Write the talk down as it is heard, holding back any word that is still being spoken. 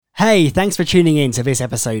Hey, thanks for tuning in to this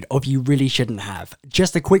episode of You Really Shouldn't Have.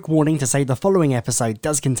 Just a quick warning to say the following episode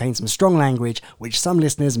does contain some strong language which some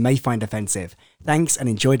listeners may find offensive. Thanks and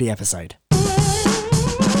enjoy the episode.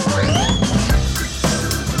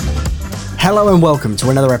 Hello and welcome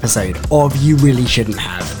to another episode of You Really Shouldn't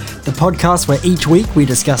Have, the podcast where each week we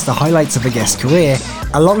discuss the highlights of a guest's career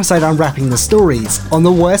alongside unwrapping the stories on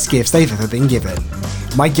the worst gifts they've ever been given.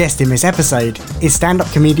 My guest in this episode is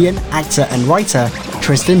stand-up comedian, actor and writer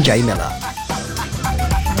Tristan J. Miller.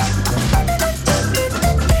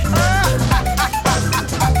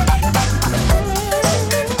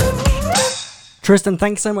 Tristan,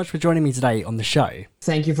 thanks so much for joining me today on the show.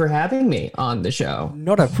 Thank you for having me on the show.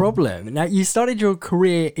 Not a problem. Now, you started your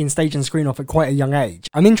career in stage and screen off at quite a young age.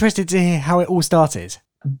 I'm interested to hear how it all started.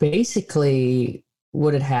 Basically,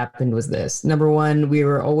 what had happened was this. Number one, we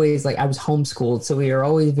were always I was homeschooled, so we were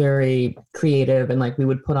always very creative and we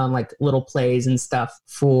would put on little plays and stuff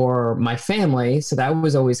for my family. So that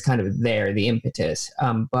was always kind of there, the impetus.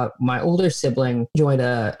 But my older sibling joined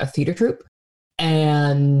a theater troupe,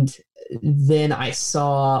 and then I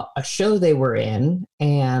saw a show they were in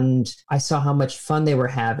and I saw how much fun they were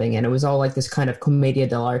having. And it was all this kind of commedia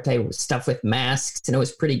dell'arte stuff with masks, and it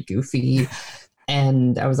was pretty goofy.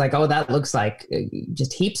 And I was like, oh, that looks like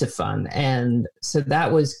just heaps of fun. And so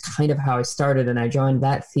that was kind of how I started. And I joined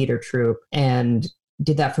that theater troupe and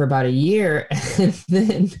did that for about a year. And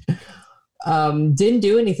then didn't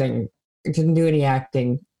do anything, didn't do any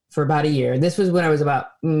acting for about a year. This was when I was about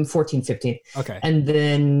 14, 15. Okay. And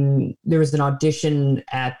then there was an audition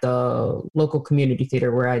at the local community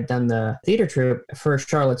theater where I'd done the theater troupe for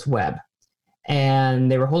Charlotte's Web.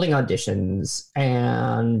 And they were holding auditions,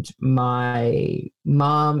 and my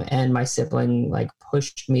mom and my sibling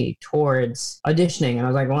pushed me towards auditioning. And I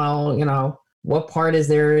was like, well, what part is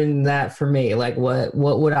there in that for me? What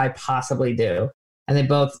would I possibly do? And they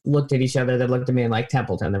both looked at each other. They looked at me and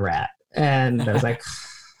Templeton the Rat. And I was like,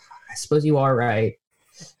 I suppose you are right.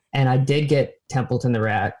 And I did get Templeton the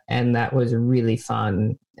Rat, and that was really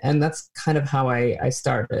fun. And that's kind of how I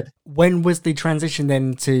started. When was the transition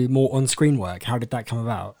then to more on-screen work? How did that come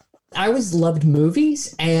about? I always loved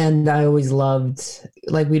movies, and I always loved,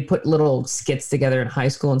 we'd put little skits together in high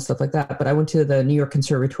school and stuff like that. But I went to the New York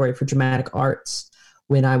Conservatory for Dramatic Arts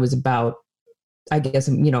when I was about,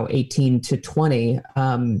 18 to 20.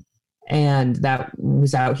 And that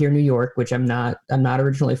was out here in New York, which I'm not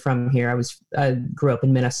originally from here. I grew up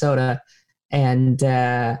in Minnesota, and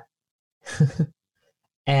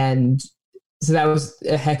and so that was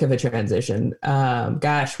a heck of a transition.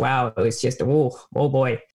 Gosh, wow. It was just, oh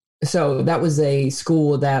boy. So that was a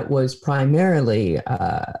school that was primarily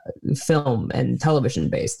film and television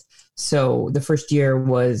based. So the first year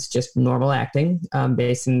was just normal acting,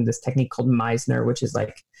 based in this technique called Meisner, which is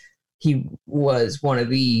he was one of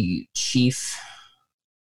the chief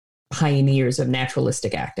pioneers of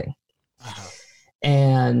naturalistic acting. Uh-huh.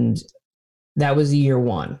 And that was year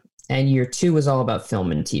one. And year two was all about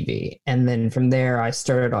film and TV. And then from there, I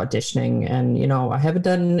started auditioning. And, I haven't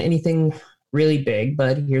done anything really big,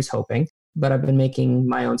 but here's hoping. But I've been making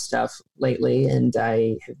my own stuff lately. And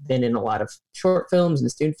I have been in a lot of short films and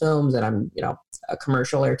student films. And I'm, a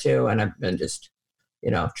commercial or two. And I've been just,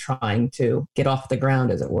 trying to get off the ground,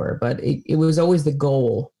 as it were. But it was always the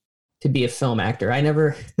goal to be a film actor. I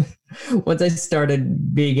never, once I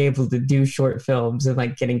started being able to do short films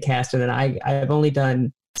and getting cast, and then I've only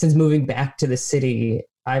done, since moving back to the city,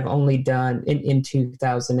 I've only done, in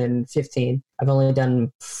 2015, I've only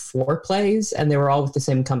done 4 plays, and they were all with the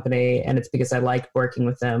same company, and it's because I liked working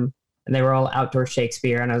with them, and they were all outdoor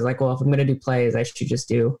Shakespeare, and I was like, well, if I'm going to do plays, I should just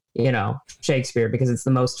do, Shakespeare, because it's the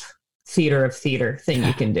most theater of theater thing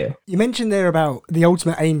you can do. You mentioned there about the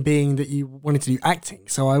ultimate aim being that you wanted to do acting.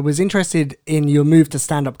 So I was interested in your move to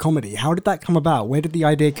stand-up comedy. How did that come about? Where did the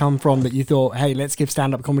idea come from that you thought, hey, let's give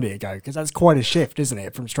stand-up comedy a go? Because that's quite a shift, isn't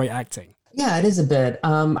it, from straight acting? Yeah, it is a bit.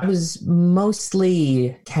 I was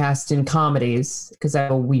mostly cast in comedies because I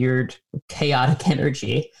have a weird, chaotic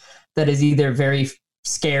energy that is either very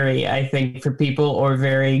scary, I think, for people, or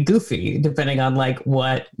very goofy, depending on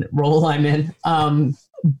what role I'm in.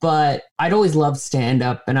 But I'd always loved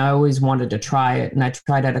stand-up, and I always wanted to try it. And I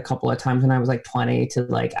tried it a couple of times when I was 20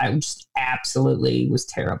 to I just absolutely was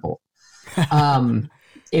terrible.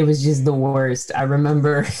 It was just the worst. I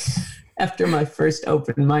remember after my first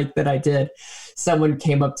open mic that I did, someone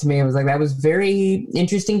came up to me and was like, that was very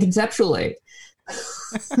interesting conceptually.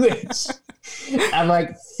 Which I'm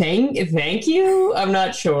like, thank you. I'm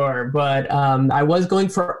not sure, but I was going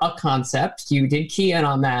for a concept. You did key in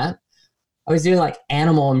on that. I was doing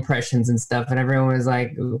animal impressions and stuff, and everyone was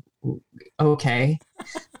like, okay.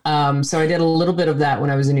 So I did a little bit of that when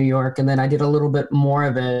I was in New York, and then I did a little bit more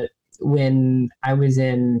of it when I was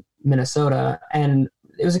in Minnesota. And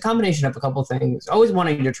it was a combination of a couple things. Always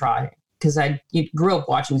wanting to try, because I grew up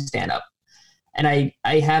watching stand-up. And I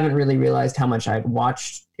haven't really realized how much I'd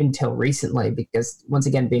watched until recently, because once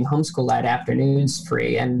again, being homeschooled, I had afternoons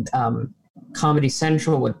free, and Comedy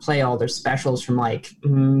Central would play all their specials from like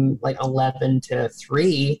 11 to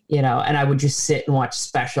 3, and I would just sit and watch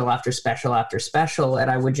special after special after special, and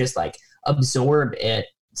I would just like absorb it.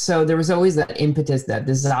 So there was always that impetus, that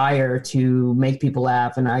desire to make people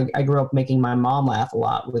laugh. And I grew up making my mom laugh a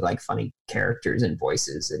lot with like funny characters and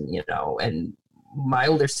voices, and and my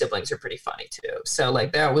older siblings are pretty funny too. So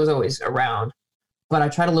like that was always around. But I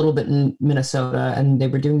tried a little bit in Minnesota, and they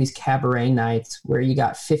were doing these cabaret nights where you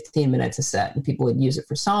got 15 minutes a set, and people would use it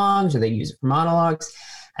for songs or they use it for monologues.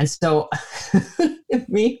 And so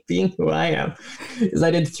me being who I am, is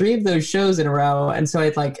I did 3 of those shows in a row. And so I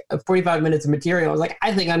had like 45 minutes of material. I was like,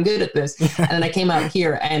 I think I'm good at this. And then I came out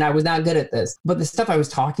here and I was not good at this. But the stuff I was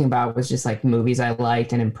talking about was just like movies I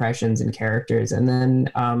liked and impressions and characters. And then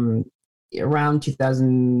around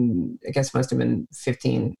 2000, I guess must have been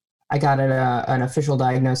 15, I got an official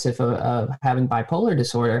diagnosis of having bipolar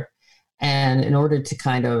disorder. And in order to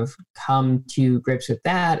kind of come to grips with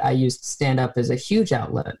that, I used stand-up as a huge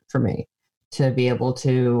outlet for me to be able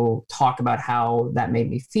to talk about how that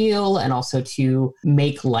made me feel, and also to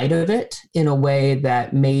make light of it in a way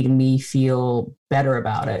that made me feel better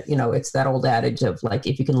about it. It's that old adage of like,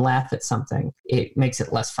 if you can laugh at something, it makes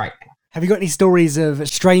it less frightening. Have you got any stories of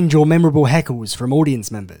strange or memorable heckles from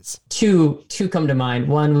audience members? Two come to mind.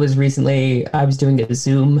 One was recently, I was doing a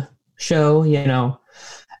Zoom show,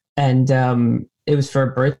 and it was for a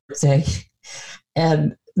birthday.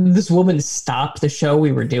 And this woman stopped the show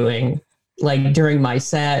we were doing, like during my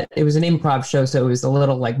set. It was an improv show, so it was a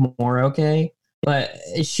little like more okay. But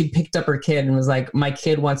she picked up her kid and was like, my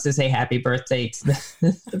kid wants to say happy birthday to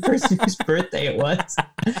the person whose birthday it was.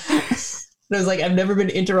 And I was like, I've never been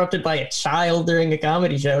interrupted by a child during a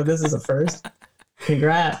comedy show. This is a first.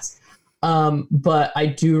 Congrats. But I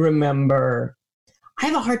do remember, I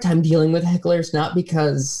have a hard time dealing with hecklers, not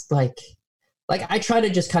because like I try to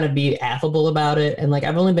just kind of be affable about it. And like,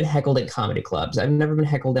 I've only been heckled at comedy clubs. I've never been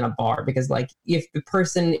heckled in a bar, because like, if the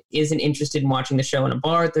person isn't interested in watching the show in a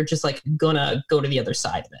bar, they're just like gonna go to the other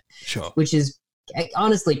side of it. Sure. Which is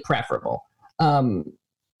honestly preferable.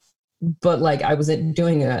 But like, I was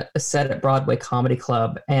doing a set at Broadway Comedy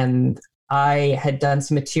Club, and I had done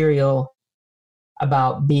some material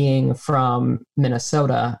about being from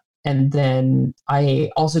Minnesota. And then I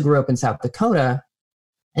also grew up in South Dakota.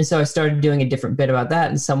 And so I started doing a different bit about that.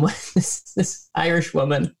 And someone, this Irish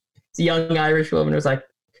woman, this young Irish woman, was like,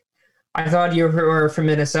 I thought you were from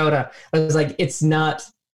Minnesota. I was like, it's not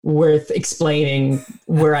worth explaining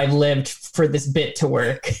where I lived for this bit to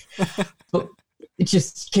work. But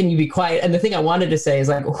just, can you be quiet? And the thing I wanted to say is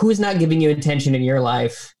like, who's not giving you attention in your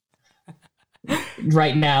life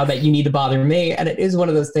right now that you need to bother me? And it is one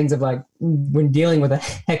of those things of like, when dealing with a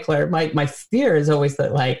heckler, my fear is always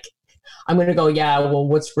that like, I'm going to go, yeah, well,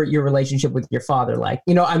 what's your relationship with your father like?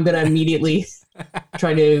 I'm going to immediately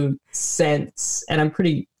try to sense, and I'm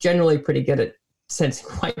generally pretty good at sensing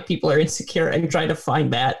why people are insecure and trying to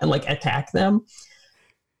find that and like attack them.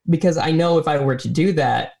 Because I know if I were to do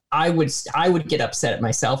that, I would get upset at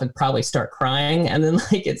myself and probably start crying. And then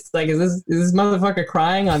like, it's like, is this motherfucker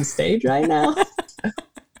crying on stage right now?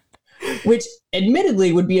 Which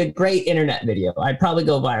admittedly would be a great internet video. I'd probably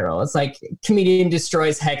go viral. It's like, comedian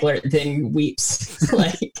destroys heckler, then weeps.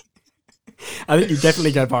 Like, I think you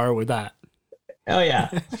definitely go viral with that. Oh yeah.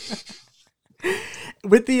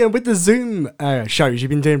 With the Zoom shows you've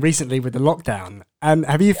been doing recently with the lockdown,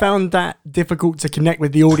 have you found that difficult to connect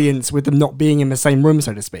with the audience with them not being in the same room,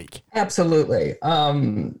 so to speak? Absolutely.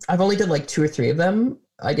 I've only done like 2 or 3 of them.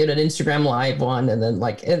 I did an Instagram live one, and then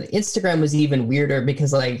like Instagram was even weirder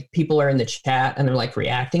because like people are in the chat and they're like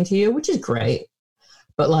reacting to you, which is great.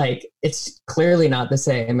 But like, it's clearly not the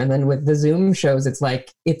same. And then with the Zoom shows, it's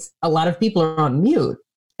like, it's a lot of people are on mute.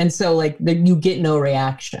 And so like you get no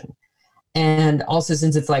reaction. And also,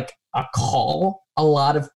 since it's like a call, a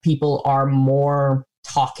lot of people are more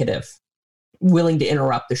talkative, willing to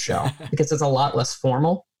interrupt the show because it's a lot less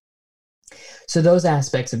formal. So those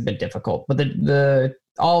aspects have been difficult. But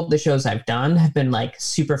all the shows I've done have been like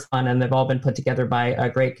super fun, and they've all been put together by a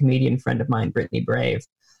great comedian friend of mine, Brittany Brave.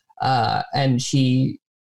 And she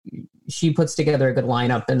puts together a good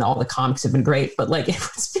lineup, and all the comics have been great. But like,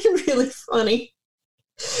 it's been really funny.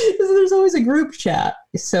 There's always a group chat,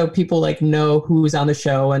 so people like know who's on the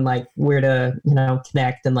show and like where to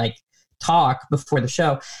connect and like talk before the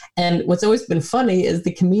show. And what's always been funny is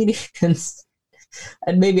the comedians,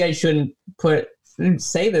 and maybe I shouldn't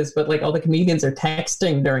say this, but like all the comedians are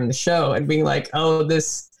texting during the show and being like, oh,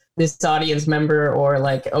 this audience member, or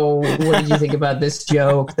like, oh, what did you think about this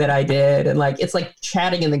joke that I did? And like, it's like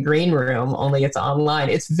chatting in the green room, only it's online.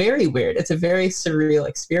 It's very weird. It's a very surreal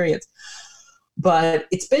experience, but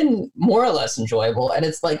it's been more or less enjoyable. And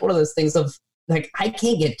it's like one of those things of like, I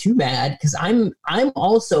can't get too mad because I'm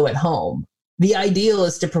also at home. The ideal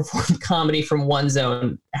is to perform comedy from one's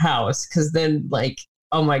own house, because then like,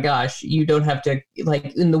 oh my gosh, you don't have to,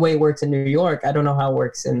 like, in the way it works in New York. I don't know how it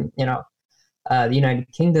works in, the United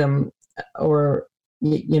Kingdom or,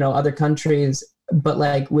 other countries. But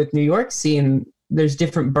like with New York scene, there's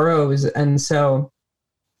different boroughs. And so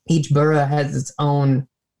each borough has its own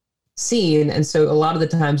scene. And so a lot of the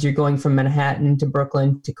times you're going from Manhattan to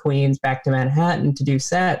Brooklyn to Queens, back to Manhattan to do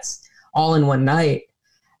sets all in one night.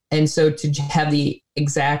 And so to have the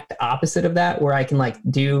exact opposite of that, where I can like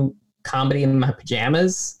do comedy in my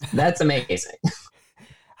pajamas, that's amazing.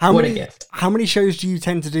 What a gift. How many shows do you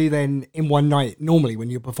tend to do then in one night normally when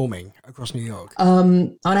you're performing across New York?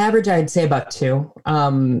 On average, I'd say about 2.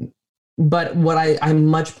 But what I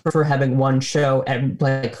much prefer having one show at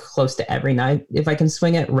like close to every night if I can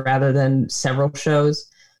swing it, rather than several shows,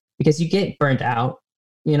 because you get burnt out.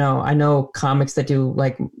 I know comics that do,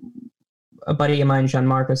 like a buddy of mine,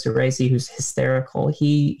 Gianmarco Ceresi, who's hysterical.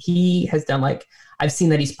 He has done like, I've seen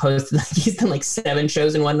that he's posted, like, he's done like 7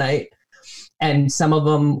 shows in one night. And some of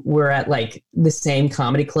them were at like the same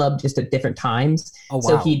comedy club, just at different times. Oh, wow.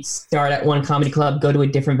 So he'd start at one comedy club, go to a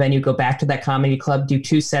different venue, go back to that comedy club, do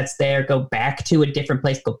 2 sets there, go back to a different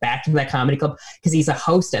place, go back to that comedy club, because he's a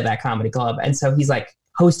host at that comedy club. And so he's like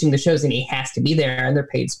hosting the shows and he has to be there, and they're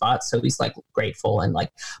paid spots. So he's like grateful and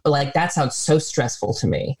like, but like that sounds so stressful to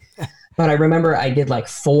me. But I remember I did like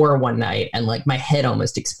 4 one night and like my head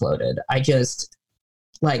almost exploded. I just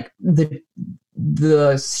like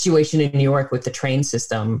the situation in New York with the train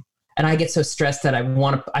system, and I get so stressed that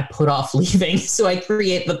I put off leaving, so I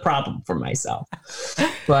create the problem for myself.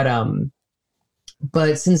 But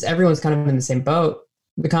since everyone's kind of in the same boat,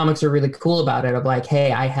 the comics are really cool about it, of like,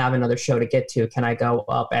 hey, I have another show to get to. Can I go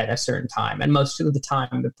up at a certain time? And most of the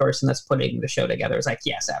time, the person that's putting the show together is like,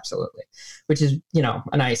 yes, absolutely, which is,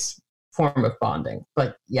 a nice form of bonding.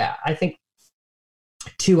 But yeah, I think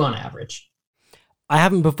 2 on average. I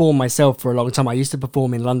haven't performed myself for a long time. I used to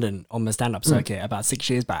perform in London on the stand-up circuit about 6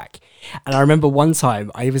 years back. And I remember one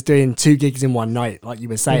time I was doing 2 gigs in one night, like you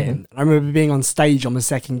were saying. Mm-hmm. I remember being on stage on the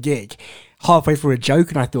second gig, halfway through a joke,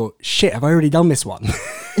 and I thought, shit, have I already done this one?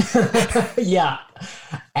 Yeah,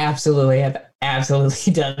 absolutely. I've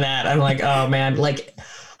absolutely done that. I'm like, oh man, like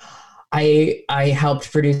I helped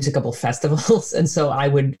produce a couple festivals. And so I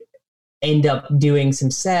would end up doing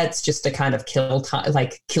some sets just to kind of kill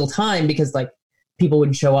time, because like, people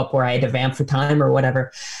wouldn't show up where I had to vamp for time or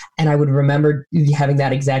whatever. And I would remember having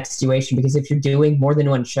that exact situation, because if you're doing more than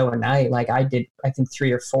one show a night, like I did, I think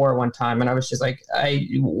 3 or 4 one time. And I was just like,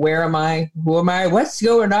 where am I? Who am I? What's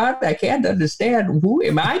going on? I can't understand. Who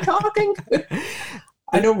am I talking?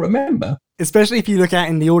 I don't remember. Especially if you look out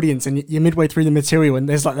in the audience and you're midway through the material and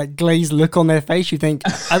there's like that glazed look on their face, you think,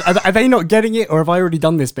 are they not getting it, or have I already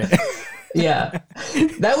done this bit? Yeah,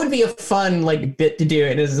 that would be a fun like bit to do.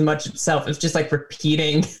 It is as much itself. It's just like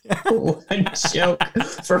repeating one joke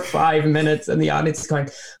for 5 minutes, and the audience is going,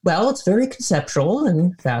 "Well, it's very conceptual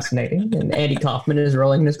and fascinating." And Andy Kaufman is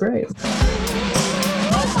rolling in his grave.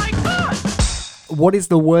 Oh my God! What is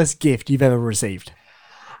the worst gift you've ever received?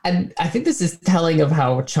 And I think this is telling of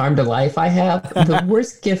how charmed a life I have. The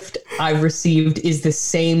worst gift I've received is the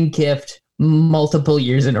same gift multiple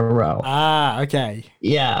years in a row. Ah, okay.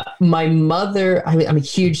 Yeah. My mother, I'm a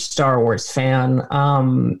huge Star Wars fan.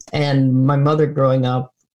 And my mother growing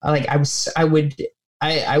up, like I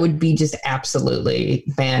would be just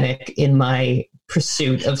absolutely manic in my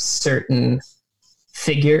pursuit of certain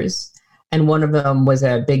figures. And one of them was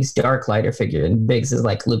a Biggs Darklighter figure. And Biggs is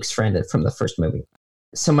like Luke's friend from the first movie.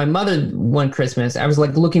 So my mother, one Christmas, I was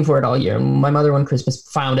like looking for it all year. And my mother, one Christmas,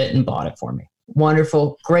 found it and bought it for me.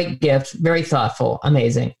 Wonderful, great gift, very thoughtful,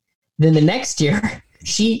 amazing. Then the next year,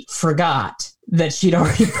 she forgot that she'd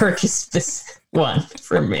already purchased this one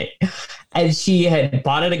for me. And she had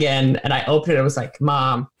bought it again, and I opened it, I was like,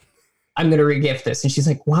 Mom, I'm going to regift this. And she's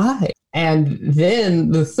like, why? And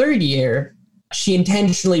then the third year, she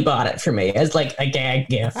intentionally bought it for me as like a gag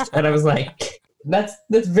gift. And I was like, that's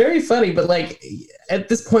very funny, but like at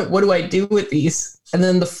this point, what do I do with these? And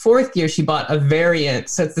then the fourth year, she bought a variant,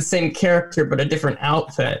 so it's the same character but a different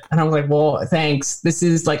outfit. And I was like, well, thanks. This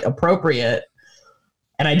is like appropriate.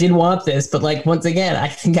 And I did want this, but like, once again, I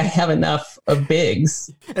think I have enough of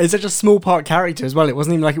Biggs. It's such a small part character as well. It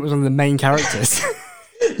wasn't even like it was one of the main characters.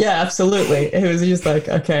 Yeah, absolutely. It was just like,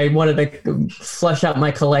 okay, I wanted to flush out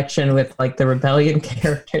my collection with like the Rebellion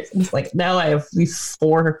characters. It's like, now I have these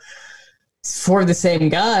four of the same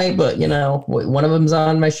guy, but you know, one of them's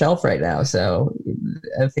on my shelf right now. So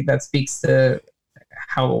I think that speaks to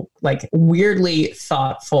how like weirdly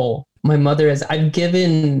thoughtful my mother is.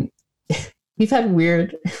 We've had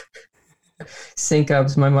weird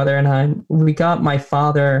sync-ups, my mother and I. We got my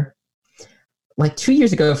father like 2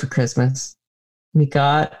 years ago for Christmas. We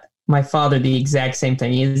got my father the exact same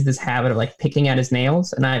thing. He has this habit of like picking at his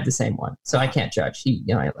nails, and I have the same one. So I can't judge. He,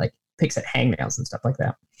 you know, like picks at hangnails and stuff like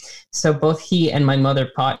that. So both he and my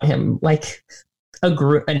mother bought him like a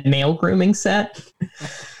nail grooming set.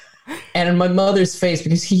 And in my mother's face,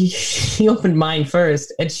 because he opened mine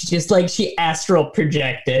first, and she astral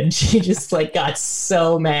projected. She just like got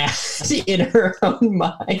so mad in her own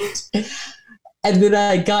mind. And then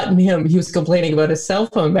I gotten him, he was complaining about his cell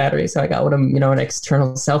phone battery. So I got him, you know, an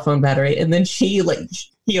external cell phone battery. And then he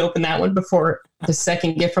opened that one before the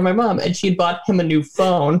second gift from my mom, and she had bought him a new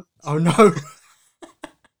phone. Oh no.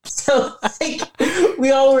 So like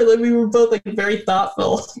we were both like very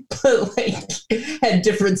thoughtful, but like had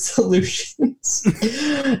different solutions.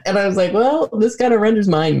 And I was like, well, this kind of renders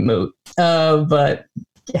mine moot. But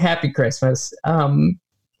happy Christmas.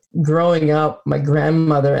 Growing up, my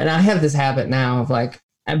grandmother, and I have this habit now of like,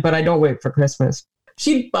 but I don't wait for Christmas.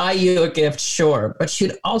 She'd buy you a gift, sure, but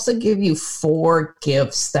she'd also give you 4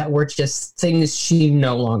 gifts that were just things she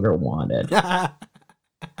no longer wanted.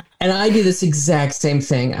 And I do this exact same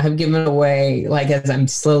thing. I've given away, like, as I'm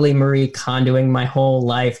slowly Marie Kondoing my whole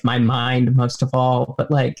life, my mind most of all,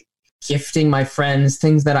 but like gifting my friends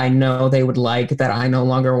things that I know they would like that I no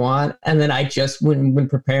longer want. And then I just, when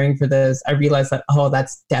preparing for this, I realized that, oh,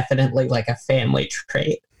 that's definitely like a family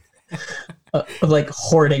trait of like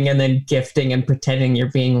hoarding and then gifting and pretending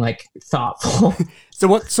you're being like thoughtful. So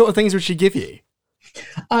what sort of things would she give you?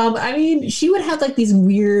 I mean, she would have like these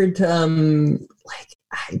weird,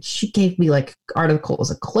 she gave me like articles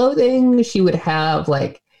of clothing. She would have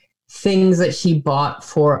like things that she bought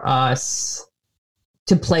for us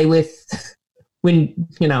to play with when,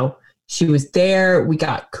 you know, she was there. We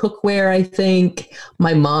got cookware, I think.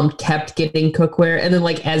 My mom kept getting cookware. And then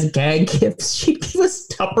like as gag gifts, she'd give us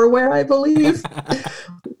Tupperware, I believe.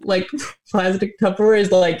 Like plastic Tupperware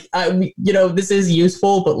is like, you know, this is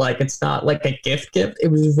useful, but like it's not like a gift.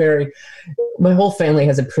 It was my whole family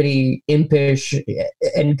has a pretty impish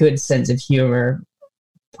and good sense of humor,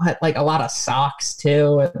 but like a lot of socks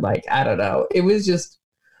too. And like, I don't know. It was just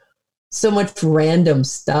so much random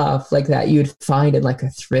stuff like that you'd find in like a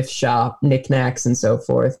thrift shop, knickknacks and so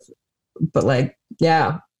forth. But like,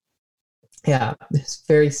 yeah, it's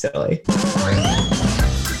very silly.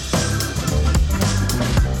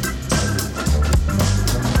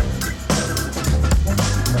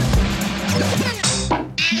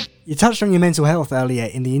 You touched on your mental health earlier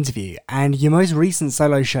in the interview, and your most recent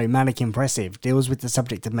solo show, Manic Impressive, deals with the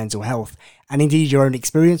subject of mental health, and indeed your own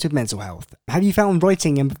experience with mental health. Have you found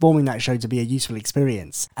writing and performing that show to be a useful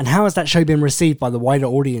experience? And how has that show been received by the wider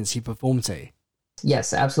audience you perform to?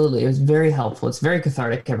 Yes, absolutely. It was very helpful. It's very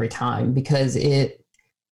cathartic every time, because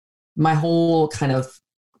my whole kind of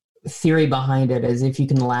theory behind it is if you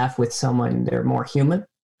can laugh with someone, they're more human.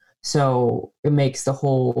 So it makes the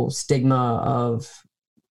whole stigma of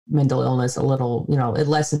mental illness a little, you know, it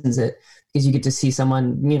lessens it, because you get to see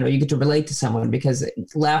someone, you know, you get to relate to someone, because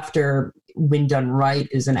laughter, when done right,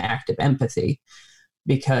 is an act of empathy,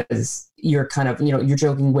 because you're kind of, you know, you're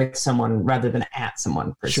joking with someone rather than at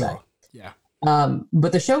someone per se. Yeah.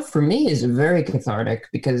 But the show for me is very cathartic,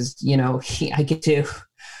 because, you know, I get to,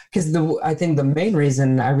 because I think the main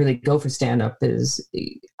reason I really go for stand-up is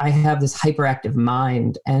I have this hyperactive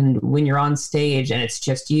mind, and when you're on stage and it's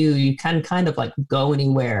just you can kind of like go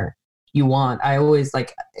anywhere you want. I always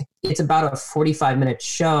like, it's about a 45-minute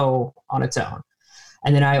show on its own,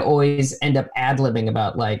 and then I always end up ad-libbing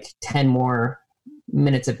about like 10 more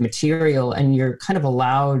minutes of material, and you're kind of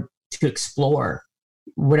allowed to explore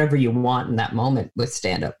whatever you want in that moment with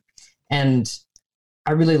stand-up. And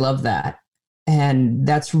I really love that. And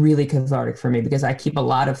that's really cathartic for me, because I keep a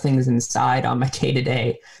lot of things inside on my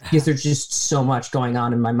day-to-day, because there's just so much going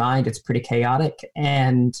on in my mind. It's pretty chaotic.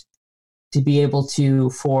 And to be able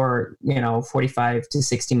to, for, you know, 45 to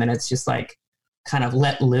 60 minutes, just like kind of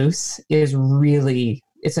let loose is really,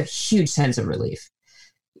 it's a huge sense of relief.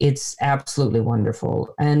 It's absolutely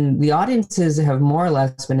wonderful. And the audiences have more or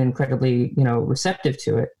less been incredibly, you know, receptive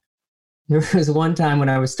to it. There was one time when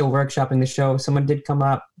I was still workshopping the show, someone did come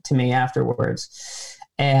up to me afterwards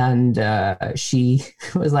And she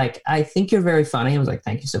was like, I think you're very funny. I was like,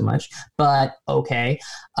 thank you so much. But okay.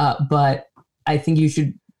 But I think you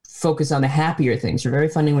should focus on the happier things. You're very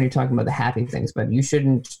funny when you're talking about the happy things, but you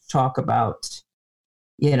shouldn't talk about,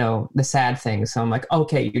 the sad things. So I'm like,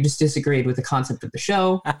 okay, you just disagreed with the concept of the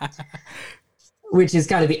show, which is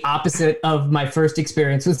kind of the opposite of my first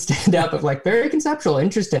experience with stand-up of like very conceptual,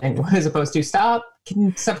 interesting, as opposed to stop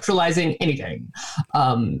conceptualizing anything.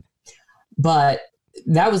 But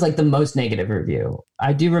that was like the most negative review.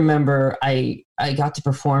 I do remember I got to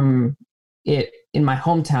perform it in my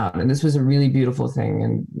hometown, and this was a really beautiful thing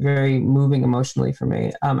and very moving emotionally for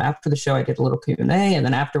me. After the show, I did a little Q&A, and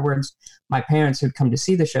then afterwards, my parents who'd come to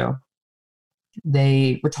see the show,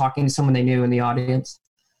 they were talking to someone they knew in the audience.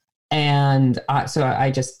 And so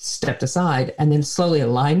I just stepped aside, and then slowly a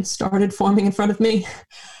line started forming in front of me.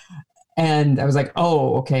 And I was like,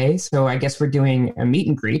 oh, okay, so I guess we're doing a meet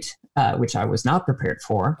and greet, which I was not prepared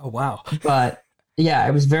for. Oh, wow. But yeah,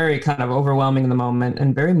 it was very kind of overwhelming in the moment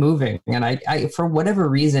and very moving. And I for whatever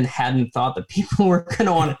reason, hadn't thought that people were going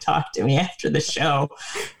to want to talk to me after the show.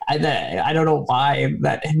 I don't know why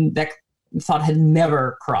that thought had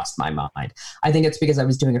never crossed my mind. I think it's because I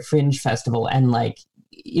was doing a Fringe festival, and like,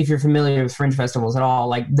 if you're familiar with Fringe festivals at all,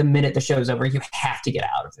 like the minute the show's over, you have to get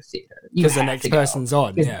out of the theater. Because the next person's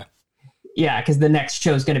on, yeah. Yeah, because the next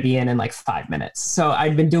show's going to be in like 5 minutes. So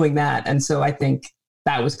I'd been doing that, and so I think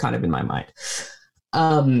that was kind of in my mind.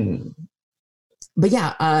 But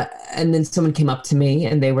yeah, and then someone came up to me,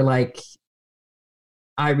 and they were like,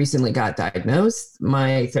 I recently got diagnosed.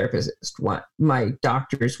 My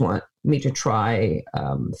doctors want me to try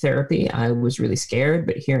therapy. I was really scared,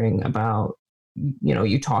 but hearing about,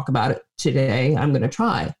 you talk about it today, I'm going to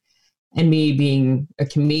try. And me being a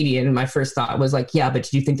comedian, my first thought was like, yeah, but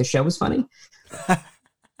did you think the show was funny?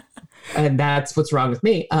 And that's what's wrong with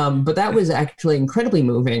me. But that was actually incredibly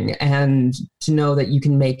moving. And to know that you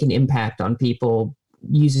can make an impact on people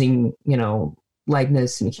using,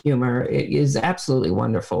 lightness and humor, it is absolutely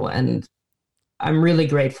wonderful. And I'm really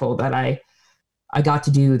grateful that I got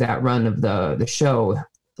to do that run of the show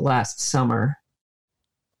last summer.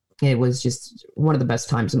 It was just one of the best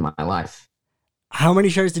times in my life. How many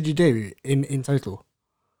shows did you do in total?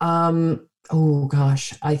 Oh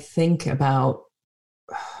gosh, I think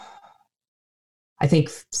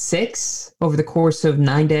 6 over the course of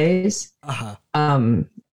 9 days. Uh-huh.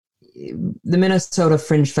 The Minnesota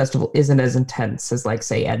Fringe Festival isn't as intense as, like,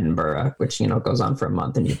 say, Edinburgh, which, goes on for a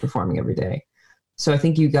month and you're performing every day. So I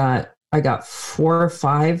think I got 4 or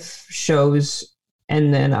 5 shows,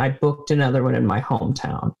 and then I booked another one in my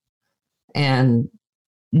hometown. And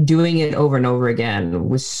doing it over and over again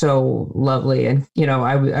was so lovely. And,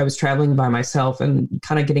 I was traveling by myself, and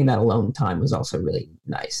kind of getting that alone time was also really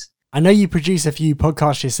nice. I know you produce a few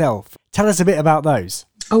podcasts yourself. Tell us a bit about those.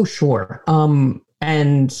 Oh, sure.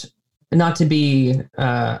 And not to be,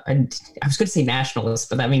 I was going to say nationalist,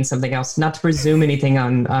 but that means something else. Not to presume anything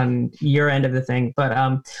on your end of the thing, but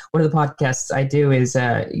one of the podcasts I do is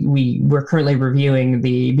we're currently reviewing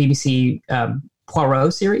the BBC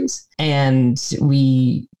Poirot series, and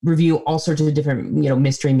we review all sorts of different,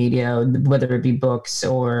 mystery media, whether it be books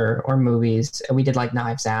or movies. We did like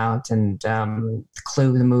Knives Out and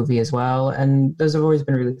Clue, the movie, as well, and those have always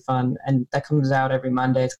been really fun. And that comes out every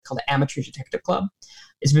Monday. It's called the Amateur Detective Club.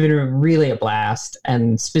 It's been really a blast,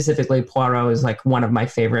 and specifically Poirot is like one of my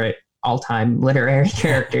favorite all-time literary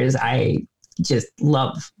characters. I just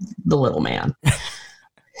love the little man.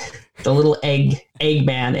 The little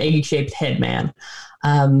egg-shaped head man.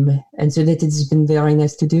 And so that has been very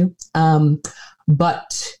nice to do.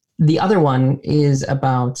 But the other one is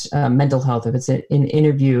about mental health. It's an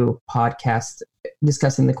interview podcast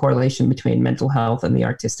discussing the correlation between mental health and the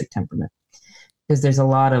artistic temperament. Because there's a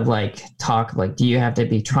lot of talk of do you have to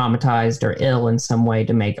be traumatized or ill in some way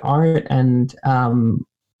to make art? And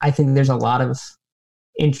I think there's a lot of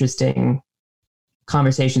interesting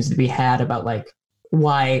conversations to be had about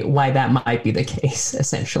why that might be the case,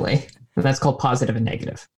 essentially. And that's called Positive and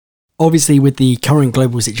Negative. Obviously, with the current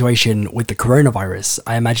global situation with the coronavirus,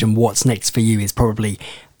 I imagine what's next for you is probably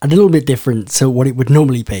a little bit different to what it would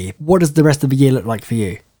normally be. What does the rest of the year look like for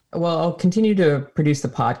you? Well, I'll continue to produce the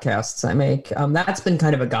podcasts I make. That's been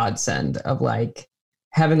kind of a godsend of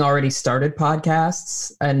having already started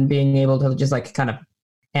podcasts and being able to just kind of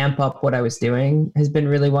amp up what I was doing has been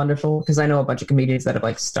really wonderful, because I know a bunch of comedians that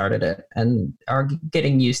have started it and are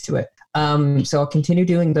getting used to it. So I'll continue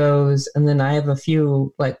doing those. And then I have a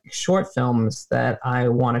few short films that I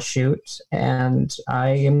want to shoot, and I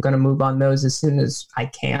am going to move on those as soon as I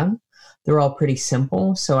can. they're all pretty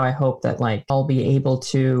simple. So I hope that like I'll be able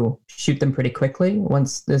to shoot them pretty quickly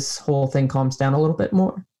once this whole thing calms down a little bit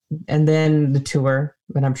more. And then the tour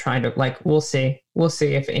that I'm trying to like, we'll see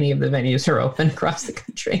if any of the venues are open across the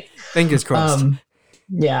country. Fingers crossed.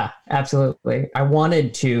 Yeah, absolutely. I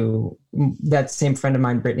wanted to, that same friend of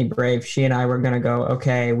mine, Brittany Brave, she and I were going to go,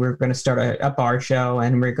 okay, we're going to start a bar show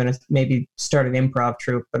and we're going to maybe start an improv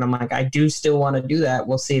troupe. But I'm like, I do still want to do that.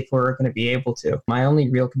 We'll see if we're going to be able to. My only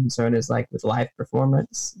real concern is like with live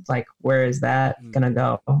performance, like where is that going to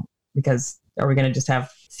go? Because are we going to just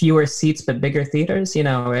have fewer seats but bigger theaters? You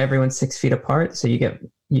know, everyone's 6 feet apart. So you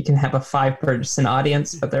can have a 5-person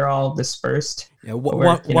audience, but they're all dispersed. Yeah,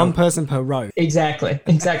 one person per row. Exactly.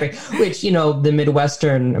 Which, you know, the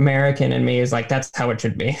Midwestern American in me is like, that's how it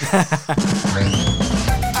should be.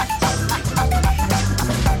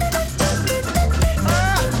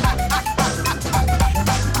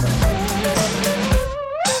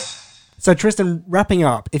 So Tristan, wrapping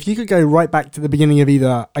up, if you could go right back to the beginning of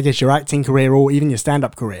either, I guess, your acting career or even your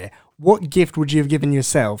stand-up career, what gift would you have given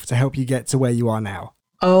yourself to help you get to where you are now?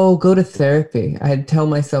 Oh, go to therapy. I'd tell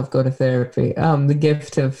myself go to therapy. The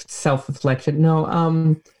gift of self-reflection. No,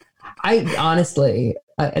 I honestly,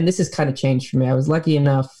 and this has kind of changed for me. I was lucky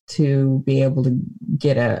enough to be able to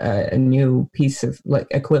get a new piece of like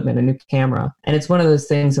equipment, a new camera. And it's one of those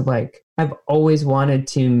things of like, I've always wanted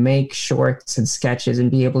to make shorts and sketches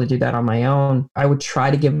and be able to do that on my own. I would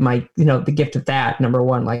try to give my, the gift of that, number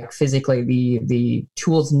one, like physically the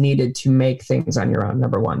tools needed to make things on your own,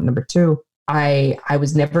 number one. Number two, I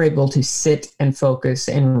was never able to sit and focus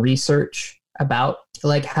and research about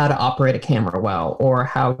like how to operate a camera well or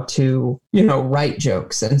how to, write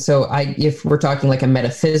jokes. And so if we're talking like a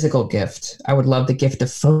metaphysical gift, I would love the gift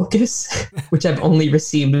of focus, which I've only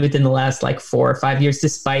received within the last like 4 or 5 years,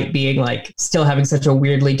 despite being like still having such a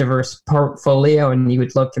weirdly diverse portfolio. And you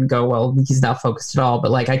would look and go, well, he's not focused at all,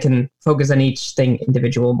 but like I can focus on each thing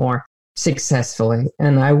individual more successfully.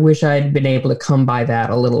 And I wish I'd been able to come by that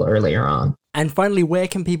a little earlier on. And finally, where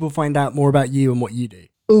can people find out more about you and what you do?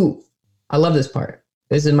 Ooh, I love this part.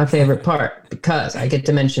 This is my favorite part because I get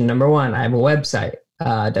to mention, number one, I have a website,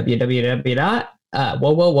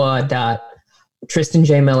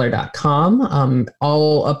 www.tristanjmiller.com.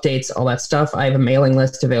 All updates, all that stuff. I have a mailing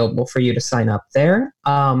list available for you to sign up there.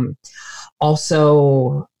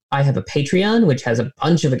 Also, I have a Patreon, which has a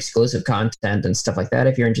bunch of exclusive content and stuff like that.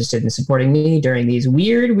 If you're interested in supporting me during these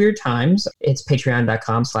weird times, it's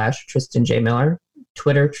patreon.com/TristanJMiller,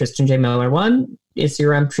 Twitter, TristanJMiller1,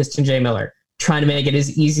 Instagram, TristanJMiller. Trying to make it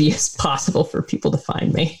as easy as possible for people to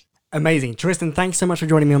find me. Amazing. Tristan, thanks so much for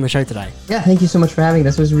joining me on the show today. Yeah, thank you so much for having me.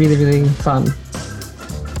 This was really, really fun.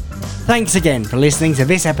 Thanks again for listening to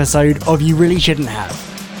this episode of You Really Shouldn't Have.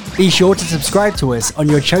 Be sure to subscribe to us on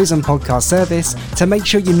your chosen podcast service to make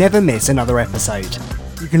sure you never miss another episode.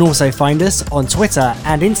 You can also find us on Twitter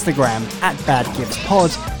and Instagram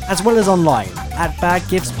 @BadGiftsPod, as well as online at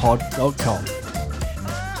badgiftspod.com.